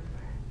fear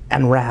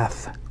and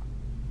wrath.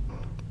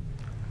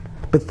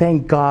 But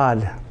thank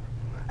God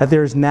that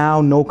there is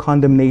now no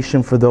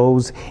condemnation for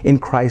those in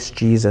Christ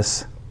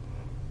Jesus,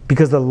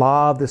 because the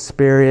law of the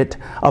Spirit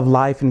of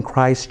life in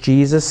Christ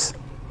Jesus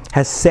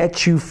has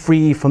set you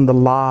free from the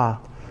law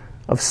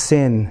of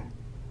sin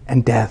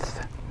and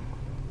death.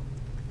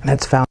 And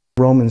that's found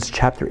in Romans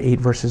chapter 8,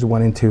 verses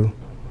 1 and 2.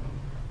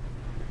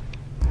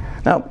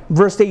 Now,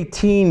 verse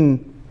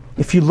 18,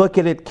 if you look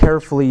at it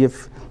carefully,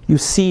 if you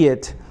see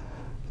it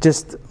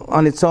just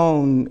on its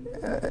own,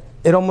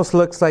 it almost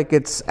looks like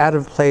it's out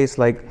of place,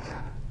 like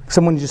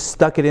someone just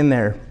stuck it in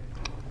there,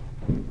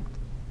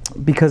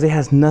 because it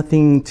has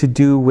nothing to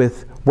do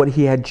with what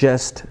he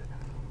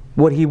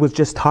was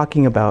just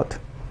talking about.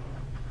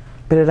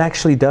 But it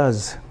actually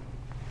does.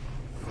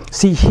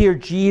 See, here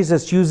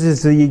Jesus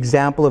uses the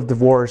example of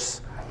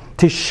divorce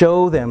to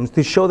show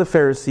the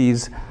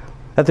Pharisees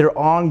that their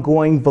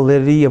ongoing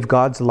validity of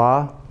God's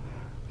law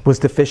was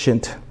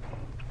deficient.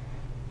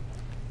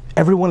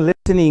 Everyone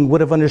listening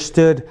would have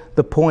understood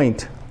the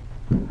point.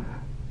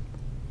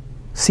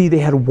 See, they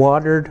had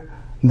watered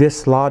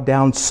this law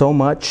down so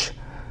much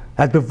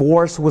that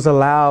divorce was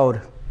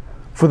allowed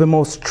for the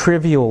most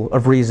trivial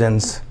of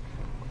reasons.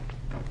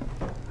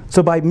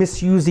 So by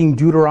misusing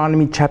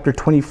Deuteronomy chapter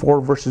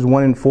 24, verses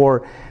 1 and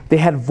 4, they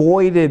had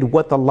voided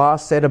what the law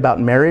said about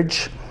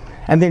marriage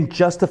and then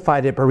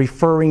justified it by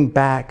referring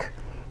back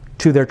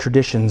to their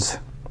traditions.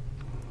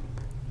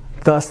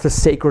 Thus, the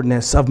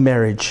sacredness of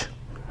marriage,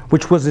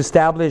 which was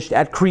established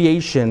at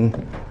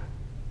creation,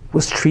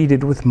 was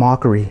treated with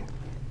mockery.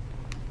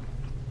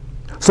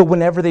 So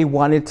whenever they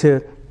wanted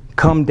to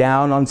come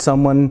down on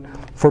someone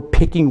for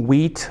picking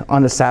wheat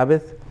on the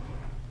Sabbath,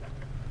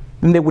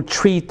 then they would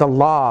treat the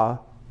law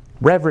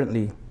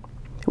reverently.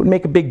 They would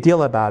make a big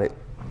deal about it.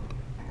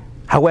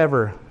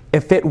 However,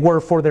 if it were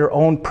for their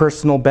own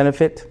personal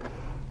benefit,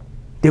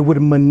 they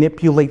would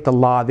manipulate the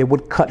law. They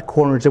would cut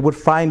corners. They would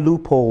find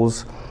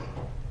loopholes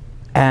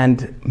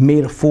and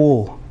made a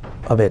fool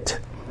of it.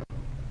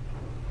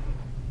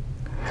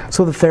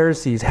 So the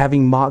Pharisees,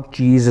 having mocked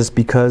Jesus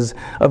because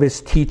of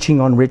his teaching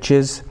on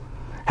riches,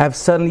 have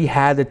suddenly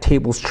had the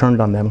tables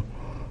turned on them.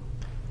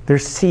 They're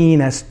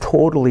seen as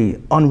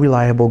totally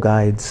unreliable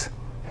guides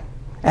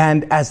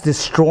and as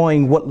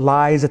destroying what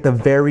lies at the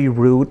very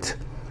root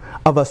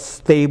of a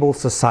stable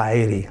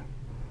society,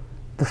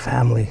 the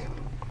family.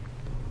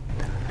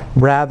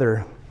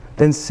 Rather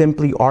than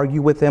simply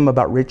argue with them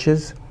about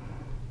riches,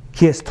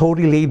 he has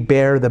totally laid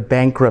bare the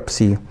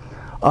bankruptcy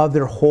of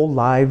their whole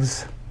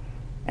lives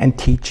and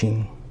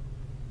teaching.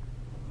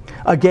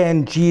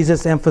 Again,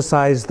 Jesus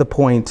emphasized the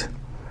point.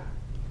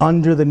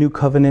 Under the new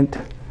covenant,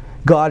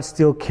 God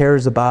still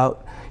cares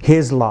about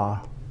his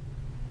law,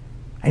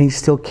 and he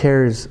still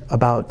cares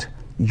about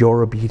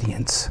your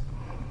obedience.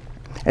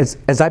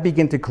 As I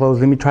begin to close,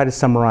 let me try to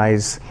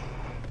summarize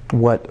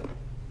what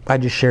I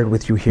just shared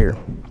with you here.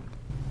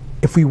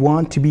 If we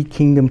want to be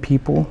kingdom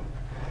people,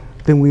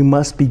 then we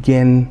must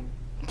begin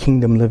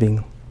kingdom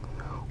living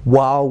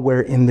while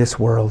we're in this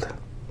world.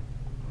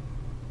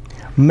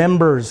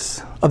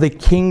 Members of the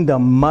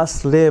kingdom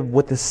must live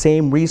with the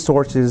same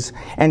resources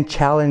and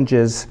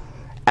challenges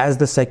as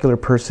the secular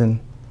person.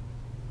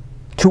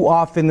 Too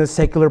often, the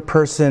secular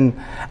person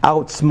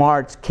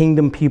outsmarts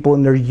kingdom people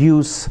in their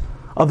use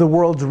of the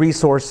world's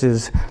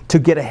resources to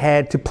get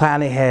ahead, to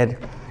plan ahead,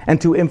 and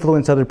to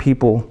influence other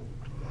people.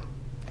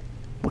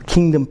 But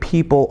kingdom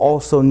people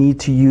also need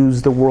to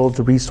use the world's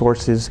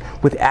resources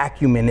with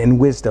acumen and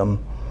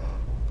wisdom.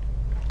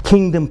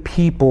 Kingdom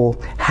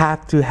people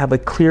have to have a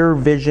clear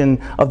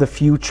vision of the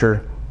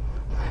future.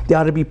 They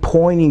ought to be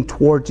pointing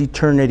towards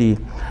eternity,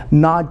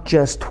 not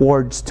just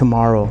towards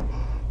tomorrow.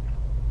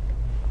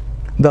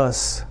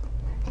 Thus,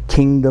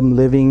 kingdom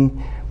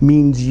living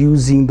means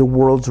using the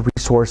world's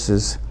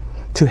resources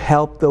to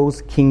help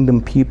those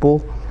kingdom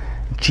people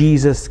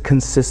Jesus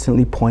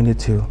consistently pointed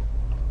to: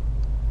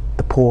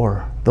 the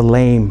poor, the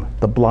lame,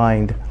 the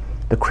blind,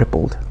 the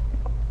crippled.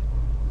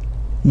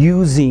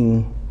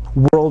 Using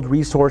world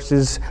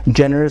resources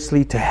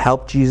generously to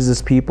help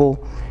Jesus'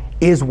 people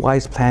is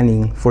wise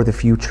planning for the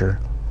future.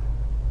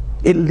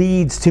 It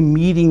leads to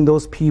meeting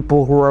those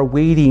people who are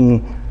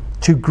waiting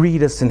to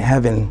greet us in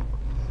heaven.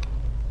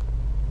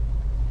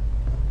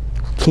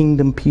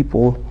 Kingdom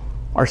people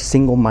are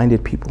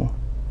single-minded people.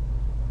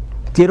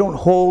 They don't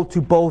hold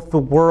to both the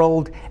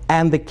world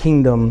and the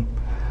kingdom.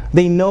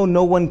 They know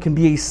no one can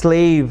be a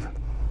slave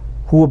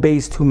who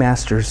obeys two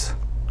masters,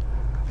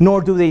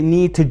 nor do they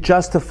need to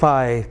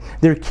justify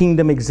their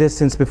kingdom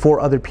existence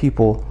before other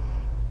people.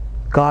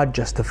 God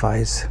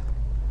justifies.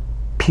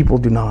 People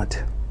do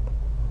not.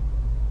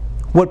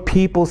 What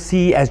people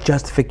see as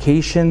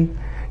justification,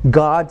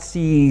 God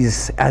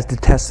sees as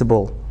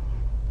detestable,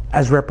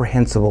 as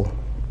reprehensible.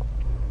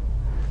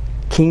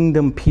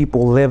 Kingdom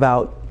people live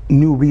out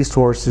new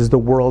resources the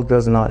world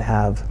does not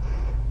have,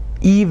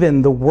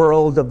 even the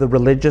world of the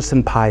religious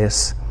and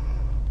pious.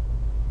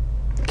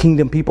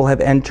 Kingdom people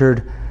have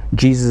entered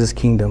Jesus'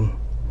 kingdom,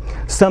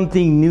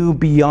 something new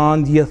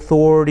beyond the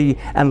authority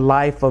and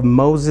life of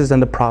Moses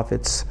and the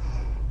prophets.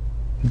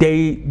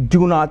 They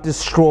do not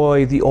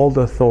destroy the old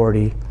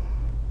authority.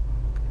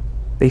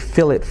 They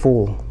fill it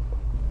full.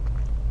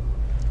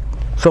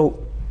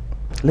 So,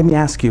 let me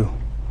ask you,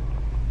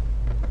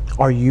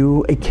 are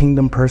you a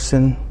kingdom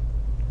person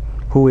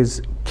who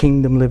is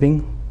kingdom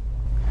living?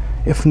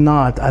 If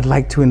not, I'd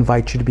like to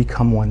invite you to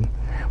become one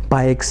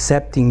by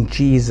accepting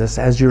Jesus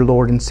as your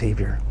Lord and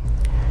Savior.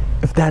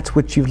 If that's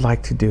what you'd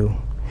like to do,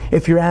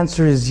 if your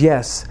answer is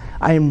yes,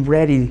 I am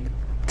ready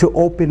to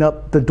open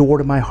up the door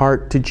to my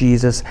heart to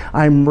Jesus.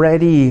 I'm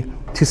ready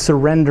to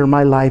surrender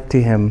my life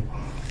to Him.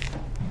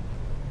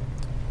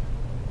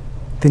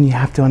 Then you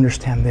have to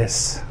understand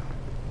this.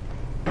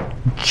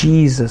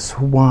 Jesus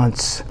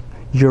wants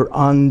your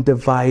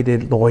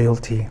undivided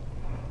loyalty.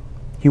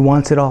 He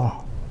wants it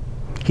all.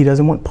 He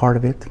doesn't want part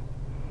of it.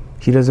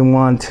 He doesn't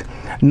want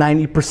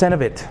 90%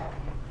 of it.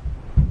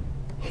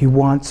 He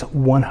wants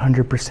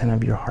 100%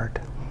 of your heart.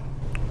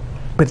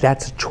 But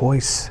that's a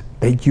choice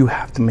that you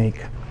have to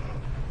make.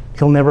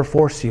 He'll never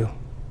force you.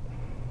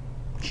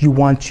 He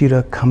wants you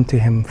to come to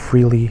Him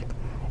freely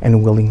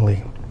and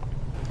willingly.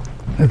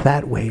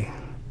 That way,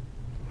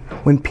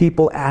 when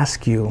people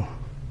ask you,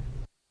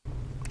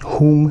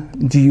 whom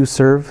do you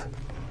serve?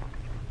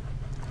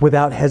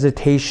 Without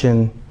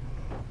hesitation,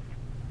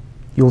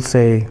 you'll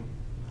say,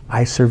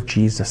 I serve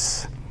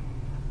Jesus.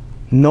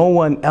 No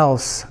one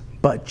else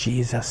but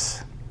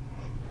Jesus.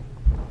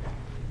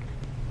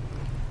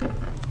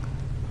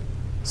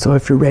 So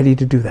if you're ready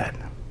to do that,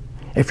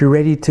 if you're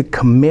ready to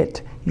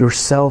commit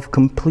yourself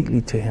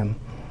completely to Him,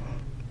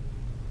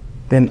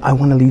 then I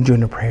want to lead you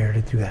in a prayer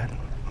to do that.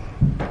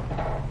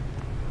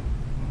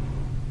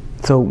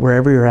 So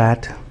wherever you're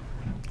at,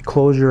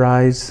 close your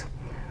eyes,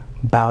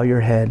 bow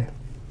your head,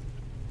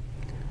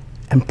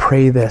 and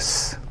pray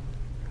this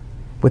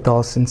with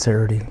all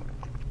sincerity.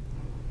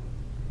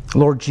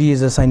 Lord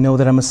Jesus, I know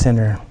that I'm a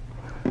sinner,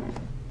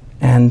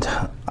 and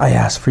I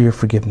ask for your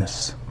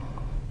forgiveness.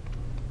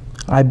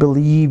 I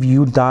believe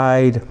you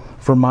died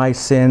for my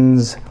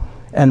sins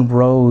and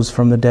rose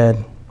from the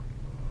dead.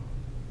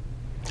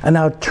 I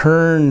now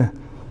turn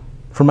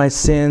from my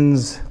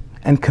sins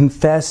and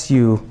confess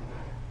you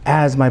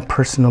as my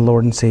personal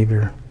Lord and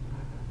Savior.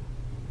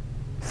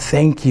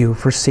 Thank you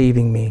for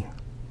saving me.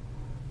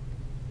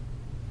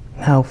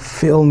 Now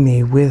fill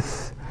me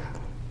with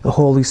the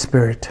Holy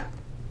Spirit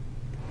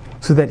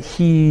so that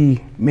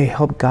He may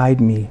help guide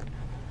me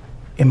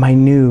in my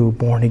new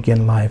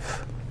born-again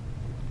life.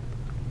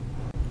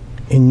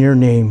 In your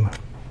name,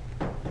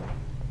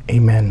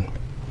 amen.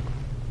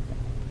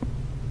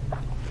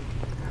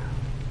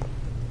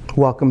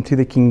 Welcome to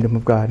the kingdom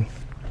of God.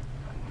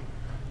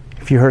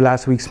 If you heard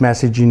last week's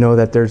message, you know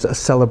that there's a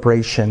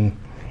celebration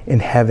in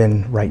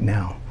heaven right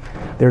now.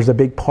 There's a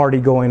big party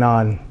going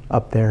on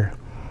up there.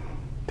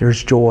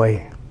 There's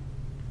joy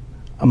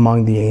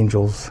among the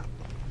angels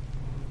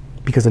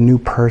because a new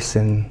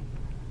person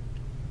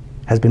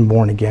has been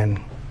born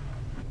again.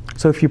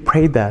 So if you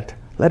prayed that,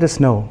 let us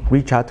know.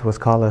 Reach out to us,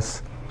 call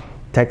us,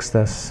 text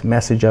us,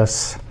 message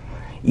us,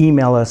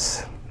 email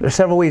us, There's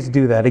several ways to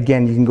do that.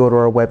 Again, you can go to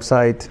our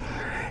website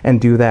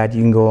and do that.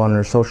 You can go on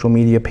our social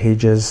media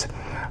pages.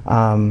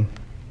 The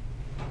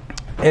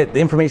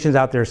information's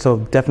out there, so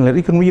definitely.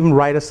 You can even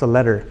write us a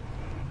letter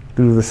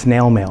through the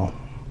snail mail.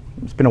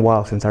 It's been a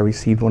while since I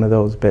received one of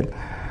those, but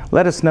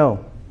let us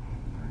know.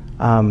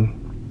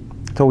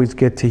 It's always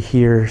good to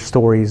hear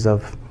stories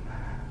of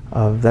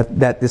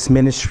that this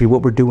ministry,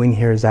 what we're doing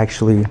here, is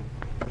actually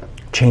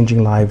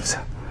changing lives.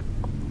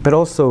 But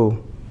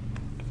also,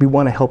 we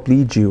want to help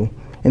lead you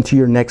into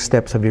your next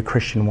steps of your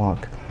Christian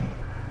walk.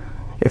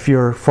 If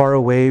you're far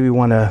away, we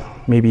want to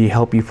maybe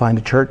help you find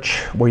a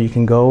church where you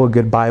can go, a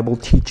good Bible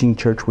teaching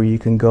church where you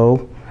can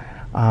go.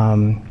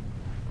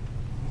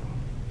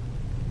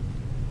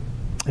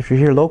 If you're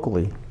here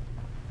locally,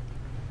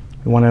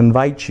 we want to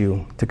invite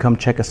you to come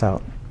check us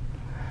out.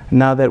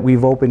 Now that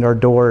we've opened our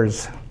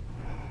doors,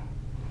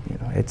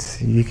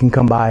 you can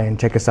come by and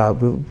check us out.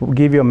 We'll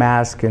give you a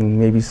mask and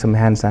maybe some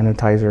hand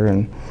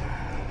sanitizer,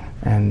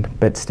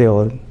 but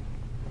still,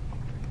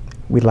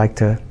 we'd like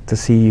to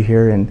see you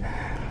here. And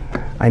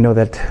I know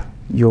that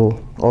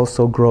you'll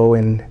also grow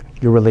in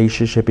your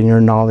relationship and your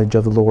knowledge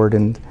of the Lord,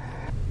 and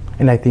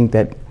I think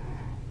that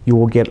you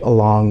will get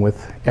along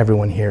with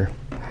everyone here.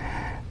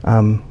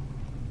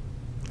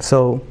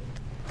 So,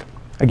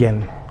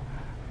 again,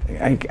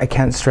 I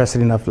can't stress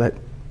it enough. Let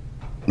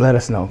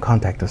us know.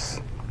 Contact us.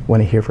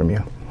 Want to hear from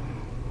you.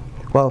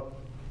 Well,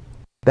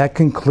 that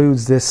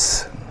concludes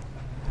this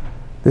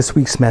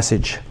week's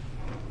message.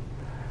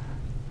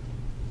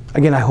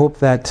 Again, I hope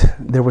that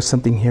there was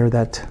something here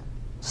that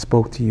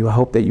spoke to you. I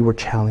hope that you were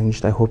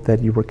challenged. I hope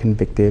that you were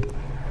convicted.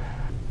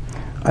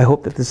 I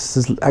hope that this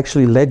has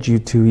actually led you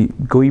to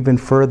go even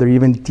further,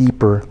 even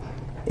deeper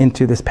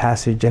into this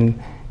passage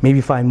and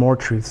maybe find more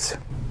truths.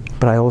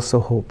 But I also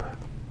hope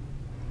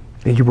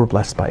that you were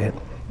blessed by it.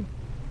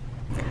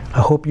 I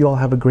hope you all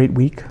have a great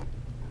week.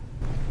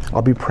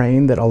 I'll be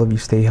praying that all of you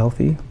stay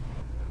healthy,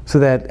 so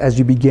that as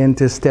you begin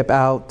to step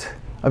out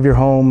of your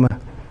home,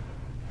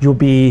 you'll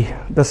be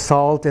the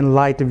salt and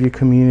light of your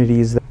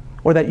communities,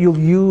 or that you'll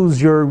use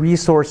your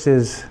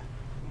resources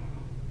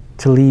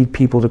to lead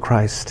people to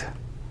Christ.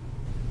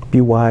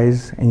 Be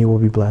wise and you will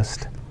be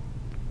blessed.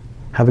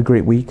 Have a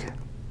great week,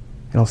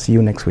 and I'll see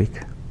you next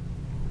week.